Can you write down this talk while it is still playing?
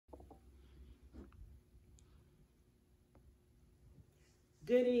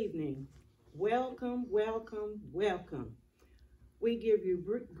Good evening. Welcome, welcome, welcome. We give you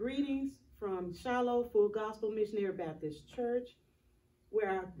greetings from Shiloh Full Gospel Missionary Baptist Church, where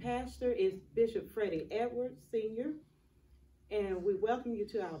our pastor is Bishop Freddie Edwards, Sr., and we welcome you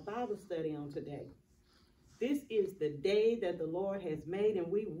to our Bible study on today. This is the day that the Lord has made,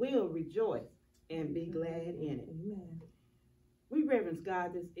 and we will rejoice and be glad in it. Amen. We reverence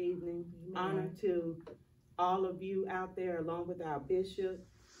God this evening. Amen. Honor to all of you out there, along with our bishop,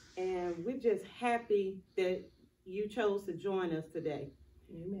 and we're just happy that you chose to join us today.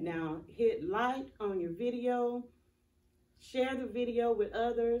 Amen. Now, hit like on your video, share the video with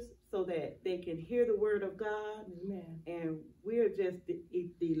others so that they can hear the word of God. Amen. And we're just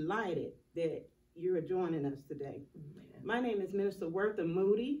delighted that you're joining us today. Amen. My name is Minister Worthey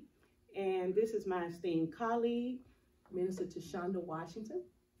Moody, and this is my esteemed colleague, Minister Tashonda Washington,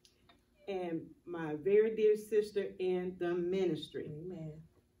 and my very dear sister in the ministry. Amen.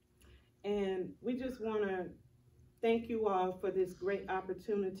 And we just want to thank you all for this great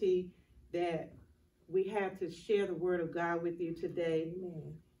opportunity that we have to share the word of God with you today.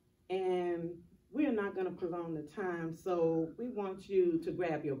 Amen. And we're not going to prolong the time, so we want you to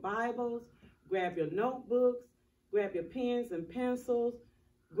grab your Bibles, grab your notebooks, grab your pens and pencils,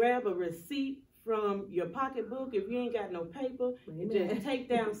 grab a receipt from your pocketbook if you ain't got no paper, and just take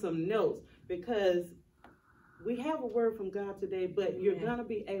down some notes, because we have a word from God today, but you're going to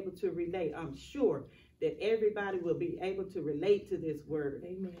be able to relate. I'm sure that everybody will be able to relate to this word.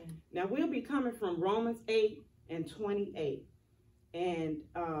 Amen. Now, we'll be coming from Romans 8 and 28. And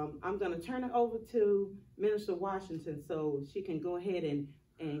I'm going to turn it over to Minister Washington so she can go ahead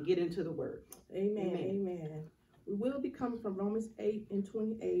and get into the word. Amen. Amen. We will be coming from Romans 8 and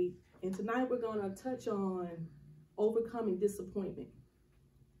 28. And tonight we're going to touch on overcoming disappointment.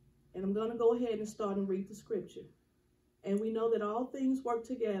 And I'm going to go ahead and start and read the scripture. And we know that all things work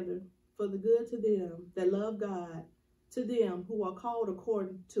together for the good to them that love God, to them who are called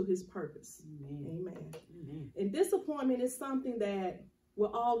according to his purpose. Amen. Amen. Amen. And disappointment is something that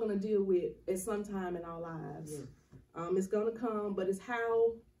we're all going to deal with at some time in our lives. Yes. It's going to come, but it's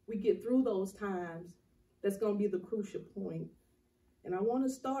how we get through those times that's going to be the crucial point. And I want to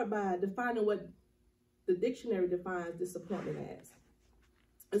start by defining what the dictionary defines disappointment as.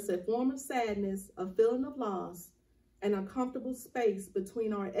 It's a form of sadness, a feeling of loss, an uncomfortable space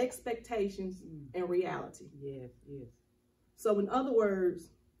between our expectations and reality. Yes, yes. So in other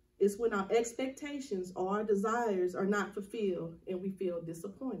words, it's when our expectations or our desires are not fulfilled and we feel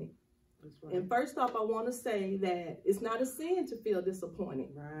disappointed. That's right. And first off, I want to say that it's not a sin to feel disappointed,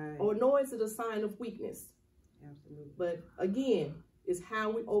 right, or nor is it a sign of weakness. Absolutely. But again, it's how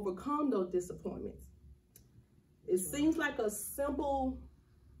we overcome those disappointments. It seems like a simple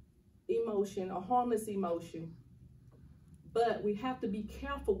emotion, a harmless emotion, but we have to be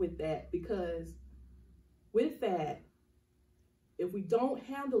careful with that, because with that, if we don't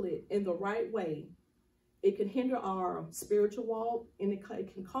handle it in the right way, it can hinder our spiritual walk, and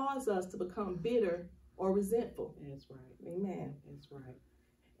it can cause us to become bitter or resentful. That's right. Amen. That's right.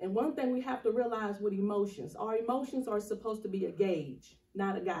 And one thing we have to realize with emotions, our emotions are supposed to be a gauge,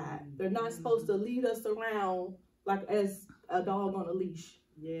 not a guide. They're not supposed to lead us around like as a dog on a leash.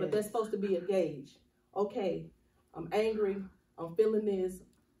 Yes. But they're supposed to be a gauge. Okay, I'm angry, I'm feeling this.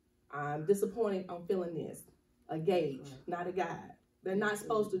 I'm disappointed, I'm feeling this. A gauge, not a guide. They're not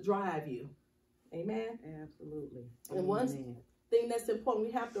supposed to drive you. Amen? Absolutely. And one thing that's important,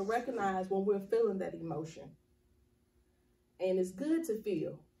 we have to recognize when we're feeling that emotion. And it's good to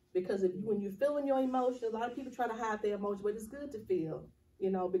feel, because when you're feeling your emotion, a lot of people try to hide their emotion, but it's good to feel,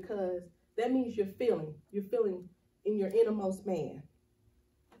 because that means you're feeling in your innermost man.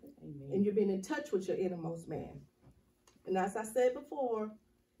 Amen. And you're being in touch with your innermost man. And as I said before,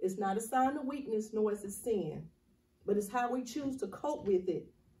 it's not a sign of weakness, nor is it sin, but it's how we choose to cope with it.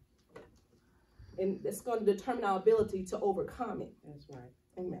 And it's going to determine our ability to overcome it. That's right.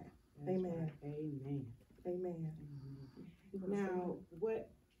 Amen. That's Amen. Right. Amen. Amen. Now,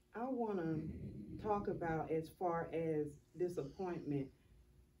 what I want to talk about as far as disappointment,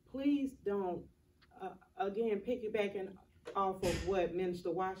 please don't, again, piggybacking off of what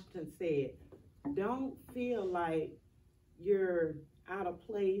Minister Washington said, don't feel like you're out of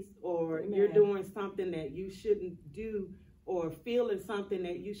place, or Amen, you're doing something that you shouldn't do, or feeling something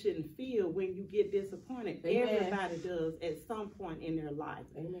that you shouldn't feel when you get disappointed. Amen. Everybody does at some point in their life.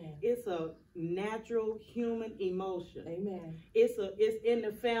 Amen. It's a natural human emotion. Amen. It's in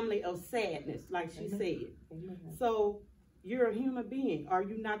the family of sadness, like she Amen, said. Amen. So you're a human being. Are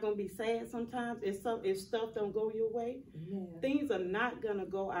you not going to be sad sometimes if stuff don't go your way? Amen. Things are not going to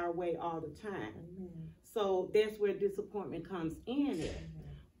go our way all the time. Amen. So that's where disappointment comes in at.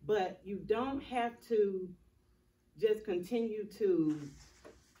 But you don't have to just continue to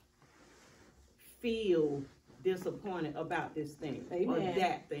feel disappointed about this thing or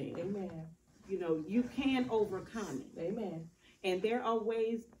that thing. Amen. You know, you can overcome it. Amen. And there are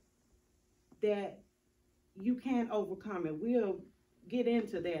ways that you can overcome it. We'll get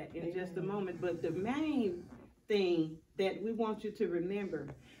into that in just a moment. But the main thing that we want you to remember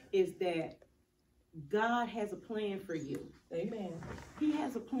is that God has a plan for you. Amen. He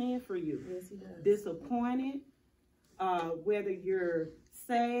has a plan for you. Yes, he does. Disappointed, whether you're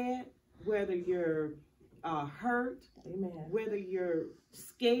sad, whether you're hurt, Amen. whether you're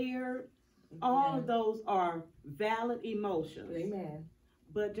scared, all of those are valid emotions. Amen.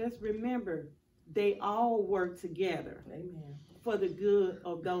 But just remember, they all work together. Amen. For the good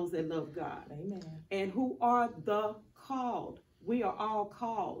of those that love God. Amen. And who are the called. We are all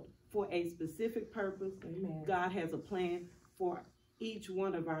called for a specific purpose. Amen. God has a plan for each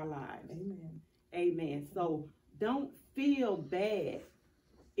one of our lives. Amen. Amen. So don't feel bad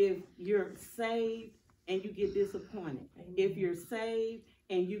if you're saved and you get disappointed. Amen. If you're saved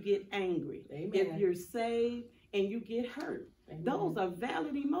and you get angry. Amen. If you're saved and you get hurt. Amen. Those are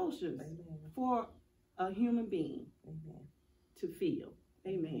valid emotions. Amen. For a human being. Amen. To feel.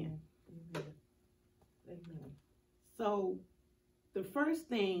 Amen. Amen. Amen. So the first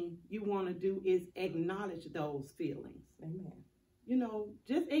thing you want to do is acknowledge those feelings. Amen. You know,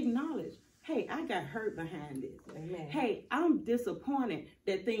 just acknowledge, hey, I got hurt behind this. Amen. Hey, I'm disappointed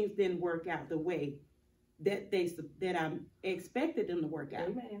that things didn't work out the way that I expected them to work out.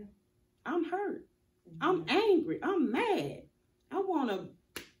 Amen. I'm hurt. Amen. I'm angry. I'm mad. I want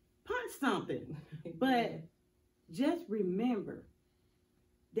to punch something. But just remember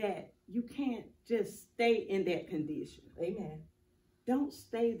that you can't just stay in that condition. Amen. Don't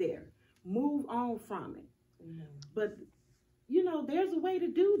stay there. Move on from it. Amen. But, you know, there's a way to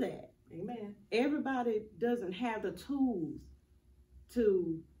do that. Amen. Everybody doesn't have the tools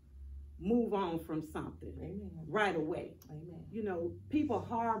to move on from something. Amen. Right away. Amen. You know, people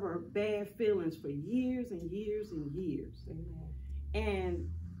harbor bad feelings for years and years and years. Amen. And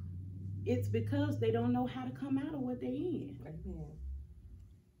it's because they don't know how to come out of what they're in. Amen.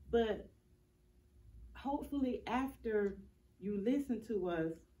 But hopefully after you listen to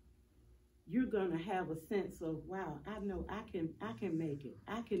us, you're going to have a sense of, wow, I know I can make it.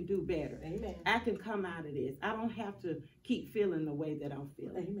 I can do better. Amen. I can come out of this. I don't have to keep feeling the way that I'm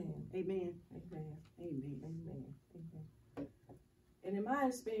feeling. Amen. Amen. Amen. Amen. Amen. Amen. And in my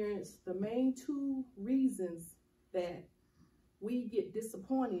experience, the main two reasons that we get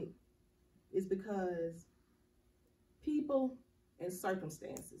disappointed is because people and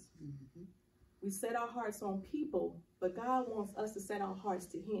circumstances. Mm-hmm. We set our hearts on people, but God wants us to set our hearts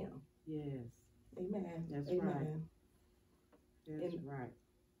to Him. Yes. Amen. That's Amen. right. That's And right.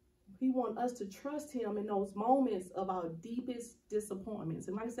 He wants us to trust Him in those moments of our deepest disappointments.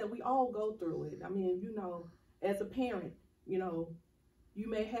 And like I said, we all go through it. I mean, you know, as a parent, you know, you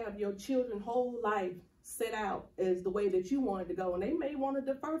may have your children's whole life set out as the way that you wanted to go, and they may want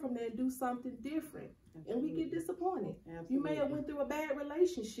to defer from that and do something different. Absolutely. And we get disappointed. Absolutely. You may have went through a bad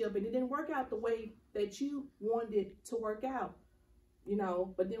relationship and it didn't work out the way that you wanted it to work out, you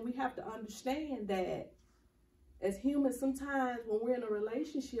know. But then we have to understand that as humans, sometimes when we're in a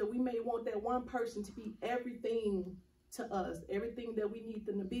relationship, we may want that one person to be everything to us, everything that we need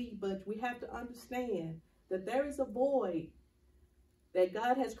them to be. But we have to understand that there is a void that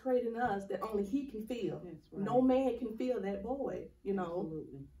God has created in us that only He can fill. That's right. No man can fill that void, you know.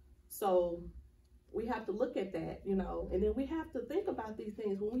 Absolutely. So we have to look at that, you know, and then we have to think about these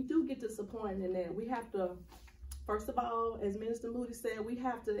things. When we do get disappointed in that, we have to, first of all, as Minister Moody said, we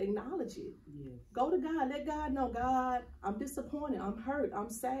have to acknowledge it. Yes. Go to God. Let God know, God, I'm disappointed. I'm hurt. I'm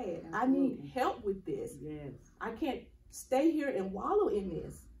sad. Absolutely. I need help with this. Yes. I can't stay here and wallow in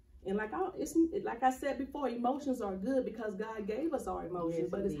this. And like I said before, emotions are good because God gave us our emotions, Yes,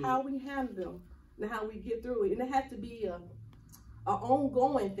 but it's indeed. how we handle them and how we get through it. And it has to be a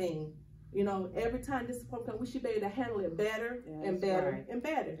ongoing thing. You know, every time disappointment comes, we should be able to handle it better and better right. and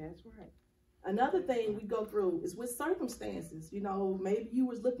better. That's right. Another thing we go through is with circumstances. You know, maybe you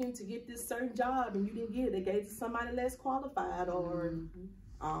was looking to get this certain job and you didn't get it. They gave it to somebody less qualified, or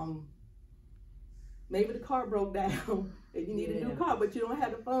maybe the car broke down and you need a new car, but you don't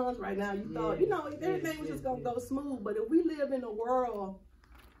have the funds right now. You thought, you know, everything was just going to go smooth. But if we live in a world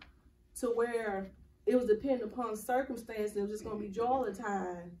to where it was dependent upon circumstances, it was just going to be joy all the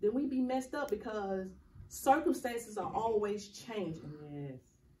time, then we'd be messed up because circumstances are always changing. Yes.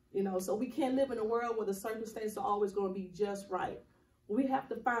 You know, so we can't live in a world where the circumstances are always going to be just right. We have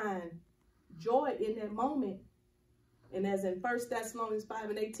to find joy in that moment And as in 1 Thessalonians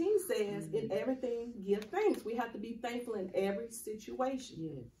 5:18 says, in everything give thanks. We have to be thankful in every situation.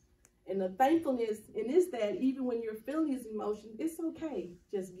 Yes. And the thankfulness is that even when you're feeling these emotions, it's okay.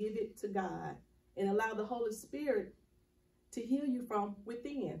 Just give it to God and allow the Holy Spirit to heal you from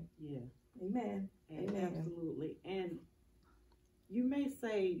within. Yeah. Amen. Amen. Absolutely. And you may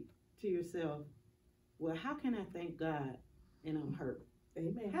say to yourself, well, how can I thank God and I'm hurt?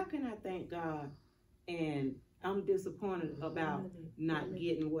 Amen. How can I thank God and I'm disappointed about not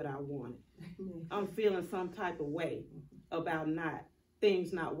getting what I wanted? I'm feeling some type of way about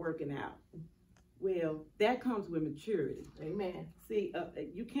things not working out. Well, that comes with maturity. Amen. See,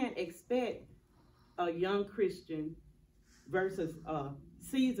 you can't expect a young Christian versus a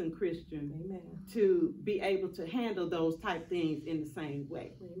seasoned Christian to be able to handle those type things in the same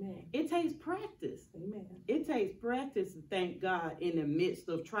way. Amen. It takes practice. Amen. It takes practice to thank God in the midst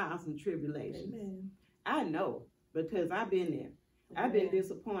of trials and tribulations. Amen. I know, because I've been there. Amen. I've been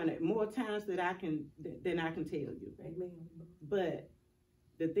disappointed more times than I can tell you. Amen. But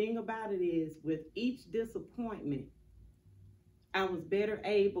the thing about it is, with each disappointment, I was better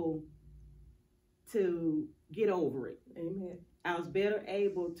able to get over it. Amen. I was better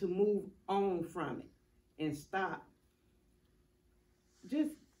able to move on from it and stop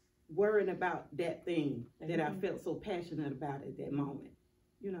just worrying about that thing that I felt so passionate about at that moment.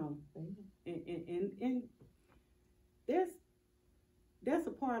 You know, and that's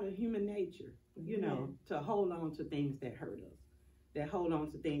a part of human nature, you know, to hold on to things that hurt us, that hold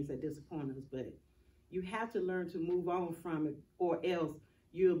on to things that disappoint us. But you have to learn to move on from it, or else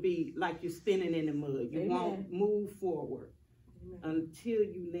you'll be like you're spinning in the mud. You won't move forward until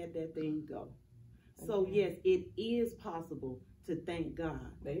you let that thing go. So yes, it is possible to thank God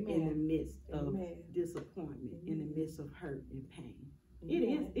in the midst of disappointment, in the midst of hurt and pain.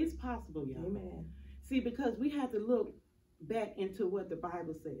 It's possible, y'all. Amen. See, because we have to look back into what the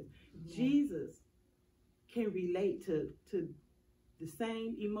Bible says. Jesus can relate to the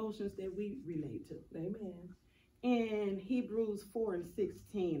same emotions that we relate to. Amen. In Hebrews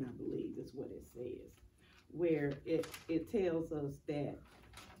 4:16, I believe is what it says, where it tells us that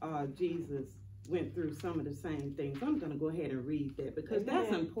Jesus went through some of the same things. I'm going to go ahead and read that because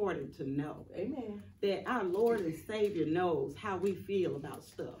that's important to know. Amen. That our Lord and Savior knows how we feel about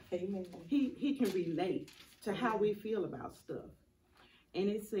stuff. Amen. He can relate to how we feel about stuff. And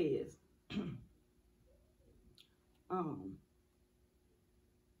it says, wait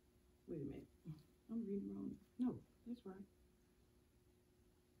a minute. I'm reading wrong. No, that's right.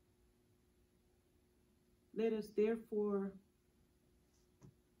 Let us therefore,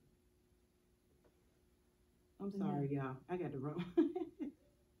 I'm sorry, y'all. I got the wrong.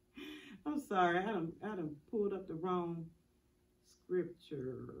 I'm sorry. I done pulled up the wrong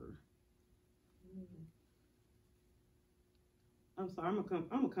scripture. I'm sorry. I'm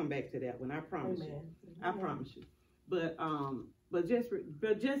gonna come back to that one. I promise you. I promise you. But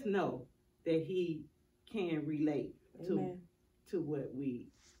just know that He can relate to what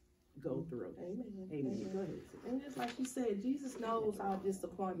we go through. Amen. Go ahead. And just like you said, Jesus knows our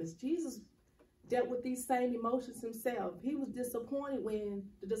disappointments. Jesus dealt with these same emotions himself. He was disappointed when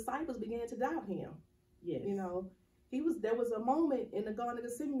the disciples began to doubt him. Yes. You know, there was a moment in the Garden of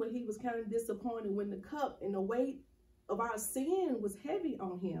Gethsemane where he was kind of disappointed when the cup and the weight of our sin was heavy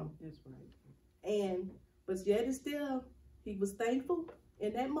on him. That's right. But yet and still, he was thankful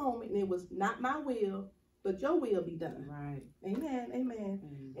in that moment, and it was not my will, but your will be done. Right. Amen. Amen.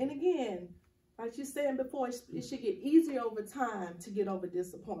 And again, like you said before, it should get easier over time to get over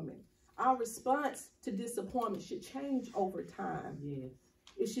disappointment. Our response to disappointment should change over time. Yes.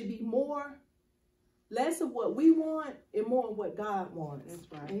 It should be less of what we want and more of what God wants.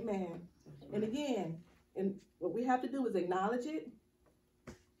 That's right. Amen. That's right. And again, what we have to do is acknowledge it,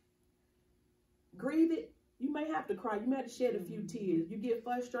 grieve it. You may have to cry. You may have to shed a few tears. You get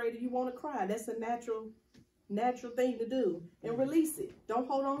frustrated. You want to cry. That's a natural thing to do. And release it. Don't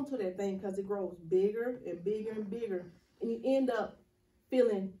hold on to that thing because it grows bigger and bigger and bigger. And you end up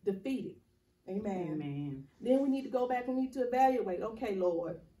feeling defeated. Amen. Amen. Then we need to go back and we need to evaluate. Okay,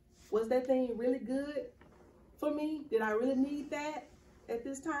 Lord, was that thing really good for me? Did I really need that at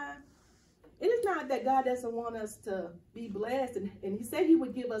this time? It is not that God doesn't want us to be blessed. And He said He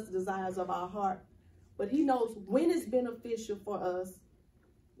would give us the desires of our heart. But He knows when it's beneficial for us.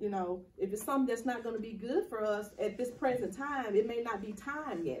 You know, if it's something that's not going to be good for us at this present time, it may not be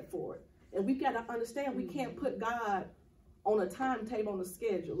time yet for it. And we've got to understand we can't put God on a timetable, on a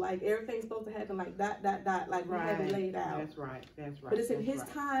schedule. Like everything's supposed to happen like dot, like we have it laid out. That's right. That's right. But it's in His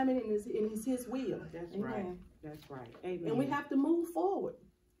time and in His will. That's right. That's right. Amen. And we have to move forward.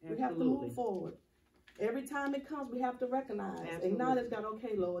 Absolutely. We have to move forward. Every time it comes, we have to recognize, acknowledge God.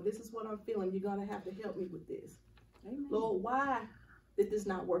 Okay, Lord, this is what I'm feeling. You're going to have to help me with this. Amen. Lord, why did this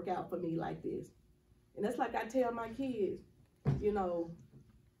not work out for me like this? And that's like I tell my kids, you know,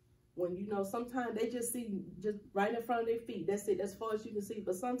 when, you know, sometimes they just see just right in front of their feet. That's it, as far as you can see.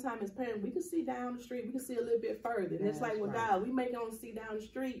 But sometimes as parents, we can see down the street. We can see a little bit further. And it's like with God, we may only see down the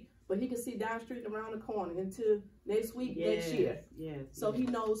street, but he can see down the street and around the corner until next week, next year. Yes. So he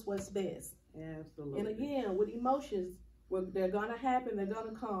knows what's best. Absolutely. And again, with emotions, they're going to happen, they're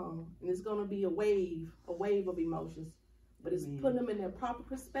going to come, and it's going to be a wave of emotions. But it's putting them in their proper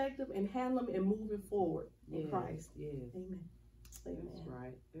perspective and handling them and moving forward in Christ. Yes. Amen. Amen. That's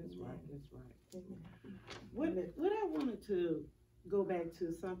right. That's right. That's right. Amen. What I wanted to go back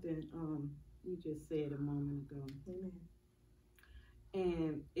to something you just said a moment ago. Amen.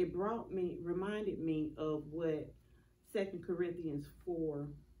 And it reminded me of what 2 Corinthians 4,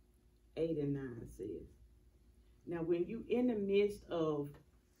 8 and 9 says. Now, when you in the midst of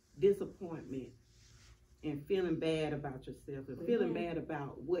disappointment and feeling bad about yourself and feeling bad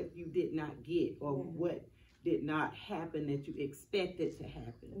about what you did not get or what did not happen that you expected to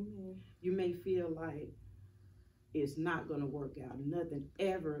happen, you may feel like it's not going to work out. Nothing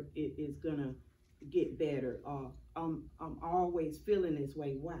ever is going to get better. Or I'm always feeling this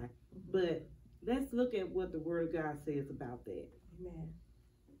way. Why? But let's look at what the Word of God says about that. Amen.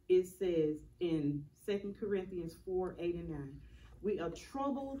 It says in 2 Corinthians 4, 8 and 9, we are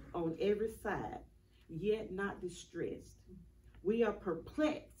troubled on every side, yet not distressed. We are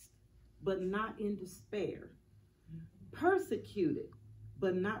perplexed, but not in despair. Persecuted,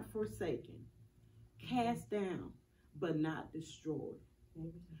 but not forsaken. Cast down, but not destroyed.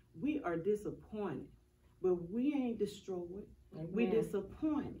 We are disappointed, but we ain't destroyed. We're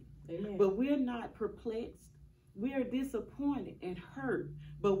disappointed, but we're not perplexed. We are disappointed and hurt,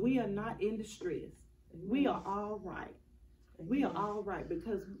 but we are not in distress. We are all right. We are all right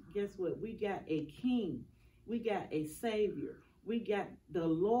because guess what? We got a king. We got a savior. We got the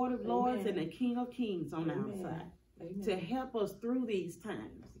Lord of Lords and the King of Kings on our side to help us through these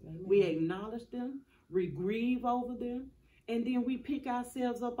times. We acknowledge them, we grieve over them, and then we pick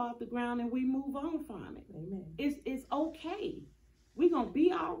ourselves up off the ground and we move on from it. It's okay. We're going to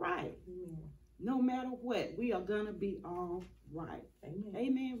be all right. No matter what, we are going to be all right.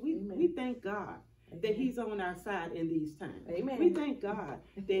 Amen. We thank God that he's on our side in these times. We thank God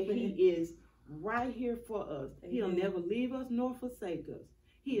that he is right here for us. He'll never leave us nor forsake us.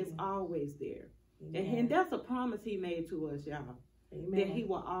 He is always there. And that's a promise he made to us, y'all, that he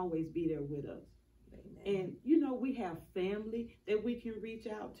will always be there with us. And, you know, we have family that we can reach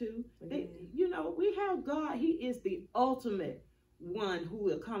out to. You know, we have God. He is the ultimate one who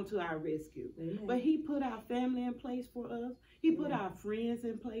will come to our rescue. But he put our family in place for us. He put our friends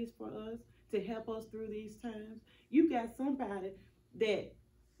in place for us to help us through these times. You got somebody that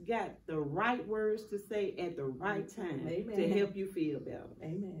got the right words to say at the right time to help you feel better.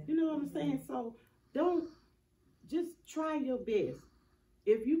 You know what I'm saying? So don't just try your best.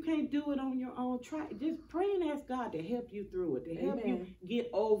 If you can't do it on your own, just pray and ask God to help you through it, to help you get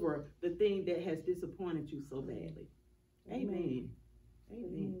over the thing that has disappointed you so badly. Amen.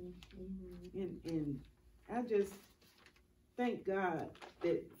 And I just thank God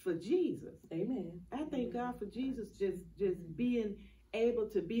that for Jesus. I thank God for Jesus just being able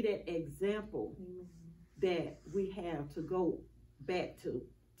to be that example that we have to go back to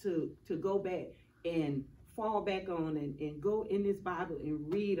go back and fall back on and go in this Bible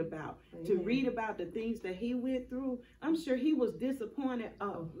and read about the things that he went through. I'm sure he was disappointed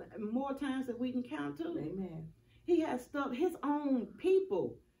more times than we can count too. He had stuff, his own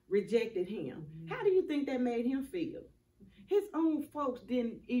people rejected him. How do you think that made him feel? His own folks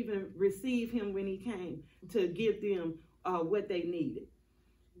didn't even receive him when he came to give them what they needed.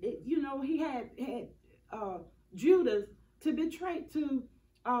 You know, he had Judas to betray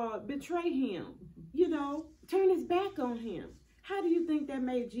him, you know, turn his back on him. How do you think that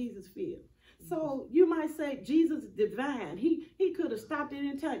made Jesus feel? So you might say Jesus is divine. He could have stopped it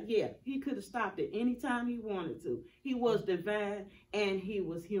anytime. Yeah, he could have stopped it anytime he wanted to. He was divine and he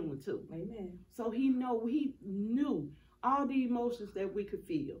was human too. So he knew all the emotions that we could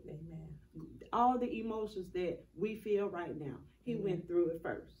feel. All the emotions that we feel right now. He went through it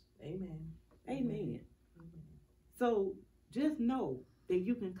first. Amen. So just know that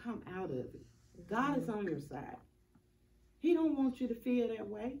you can come out of it. God is on your side. He don't want you to feel that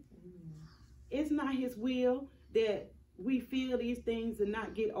way. It's not his will that we feel these things and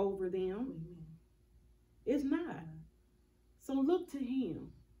not get over them. It's not. So look to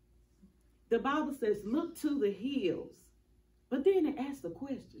him. The Bible says, look to the hills. But then it asks the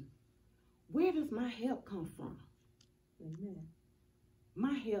question, where does my help come from? Amen.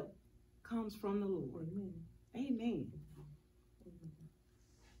 My help comes from the Lord. Amen. Amen.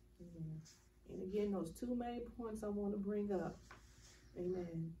 Amen. And again, those two main points I want to bring up,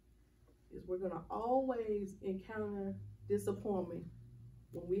 amen, is we're going to always encounter disappointment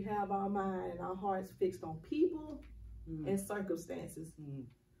when we have our mind and our hearts fixed on people and circumstances.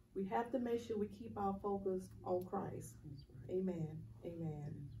 We have to make sure we keep our focus on Christ. Amen.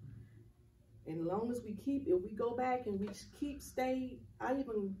 Amen. And as long as we keep, if we go back and we I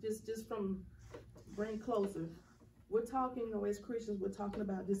even just from bring closer, we're talking, as Christians, we're talking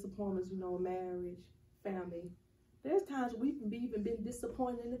about disappointments, marriage, family. There's times we've even been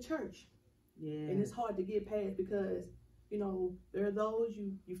disappointed in the church. Yeah. And it's hard to get past because, there are those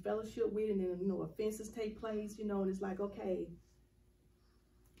you fellowship with and then, offenses take place, and it's like, okay,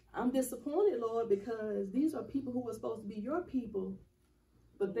 I'm disappointed, Lord, because these are people who are supposed to be your people,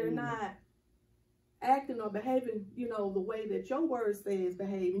 but they're not acting or behaving, the way that your word says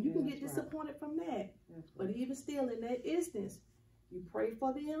behave. And you can get disappointed from that. But even still, in that instance, you pray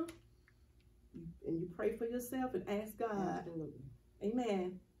for them and you pray for yourself and ask God,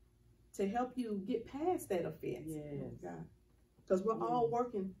 amen, to help you get past that offense. Yes. Because we're all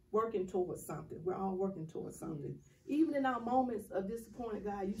working towards something. We're all working towards something. Even in our moments of disappointment,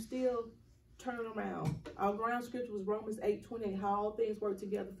 God, you still turn around. Our ground scripture was Romans 8:28, how all things work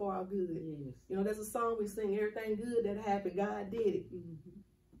together for our good. Yes. There's a song we sing, everything good that happened, God did it.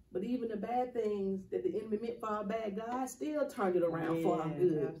 But even the bad things that the enemy meant for our bad, God still turned it around for our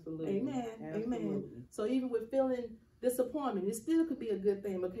good. Absolutely. Amen. Absolutely. Amen. So even with feeling disappointment, it still could be a good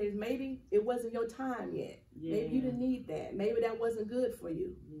thing because maybe it wasn't your time yet. Yeah. Maybe you didn't need that. Maybe that wasn't good for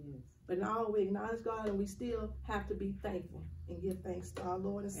you. Yes. But now we acknowledge God and we still have to be thankful and give thanks to our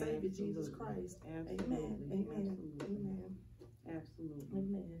Lord and Savior, Jesus Christ. Absolutely. Amen. Amen. Absolutely. Amen. Absolutely.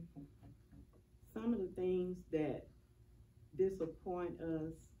 Amen. Some of the things that disappoint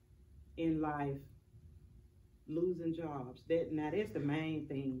us in life, losing jobs, that's the main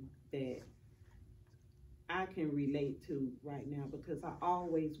thing that I can relate to right now because I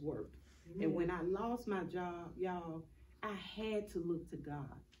always worked. Amen. And when I lost my job, y'all, I had to look to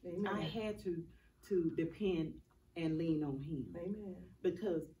God. Amen. I had to depend and lean on Him. Amen.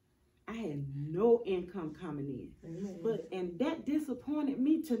 Because I had no income coming in. Amen. And that disappointed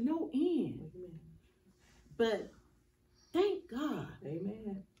me to no end. Amen. But thank God,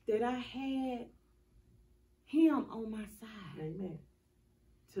 amen, that I had Him on my side. Amen.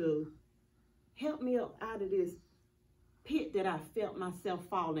 To help me up out of this pit that I felt myself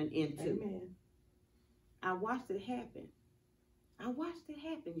falling into. Amen. I watched it happen.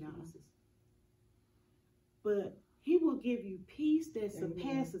 Y'all. But He will give you peace that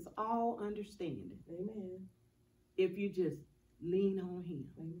surpasses all understanding. Amen. If you just lean on Him.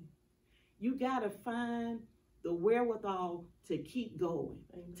 Amen. You got to find the wherewithal to keep going,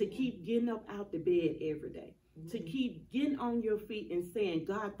 amen, to keep getting up out the bed every day, amen, to keep getting on your feet and saying,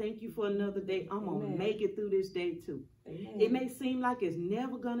 God, thank you for another day. I'm going to make it through this day too. Amen. It may seem like it's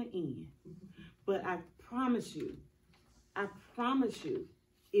never going to end, but I promise you,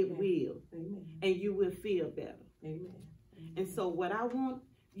 it will. Amen. And you will feel better. Amen. Amen. And so what I want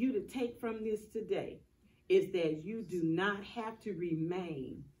you to take from this today is that you do not have to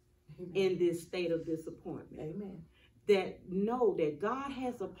remain, amen, in this state of disappointment. Amen. That know that God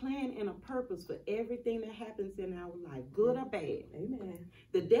has a plan and a purpose for everything that happens in our life, good or bad. Amen.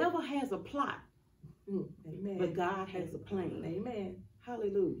 The devil has a plot, amen, but God has a plan. Amen.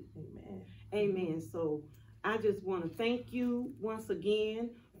 Hallelujah. Amen. Amen. So I just want to thank you once again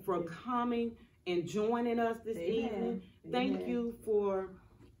for coming and joining us this evening. Thank Amen. You for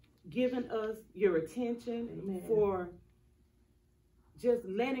giving us your attention, amen, for just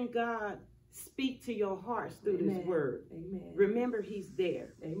letting God speak to your hearts through Amen. This word. Amen. Remember, He's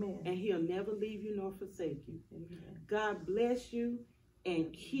there. Amen. And He'll never leave you nor forsake you. Amen. God bless you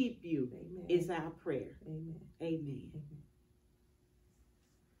and keep you, amen, is our prayer. Amen. Amen. Amen.